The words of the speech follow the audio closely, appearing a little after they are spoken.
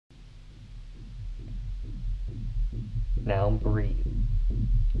Now breathe.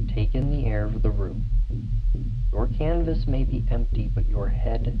 Take in the air of the room. Your canvas may be empty, but your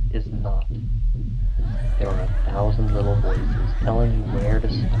head is not. There are 1,000 little voices telling you where to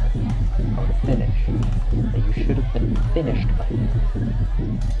start, how to finish, that you should have been finished by now.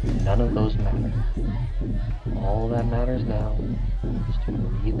 None of those matter. All that matters now is to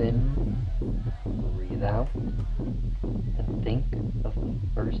breathe in, breathe out, and think of the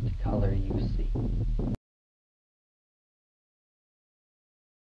first color you see.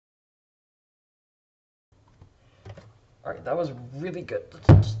 Alright, that was really good. Let's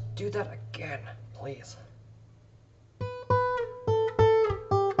just do that again, please.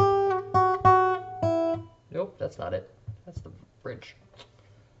 Nope, that's not it. That's the bridge.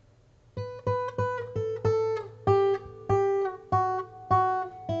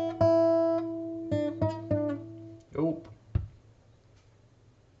 Nope.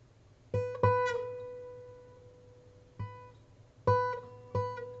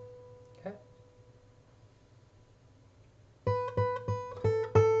 Okay.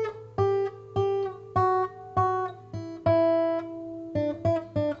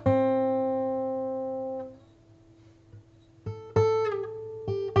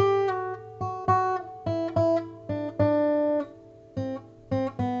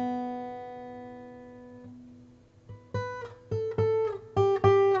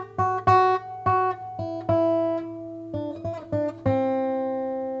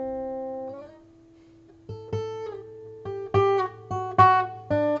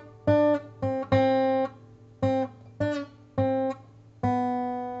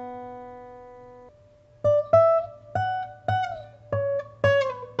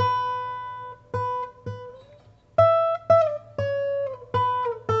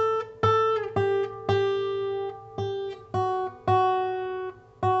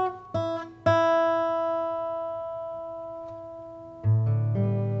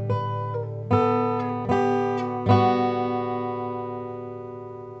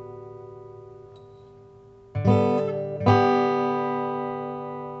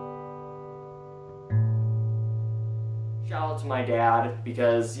 Shout out to my dad,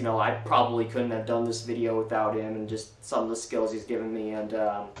 because, you know, I probably couldn't have done this video without him and just some of the skills he's given me, and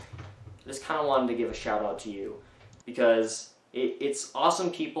just kind of wanted to give a shout out to you, because it's awesome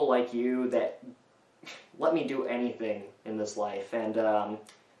people like you that let me do anything in this life, and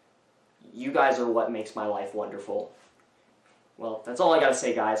you guys are what makes my life wonderful. Well, that's all I gotta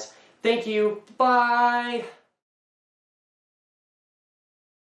say, guys. Thank you. Bye!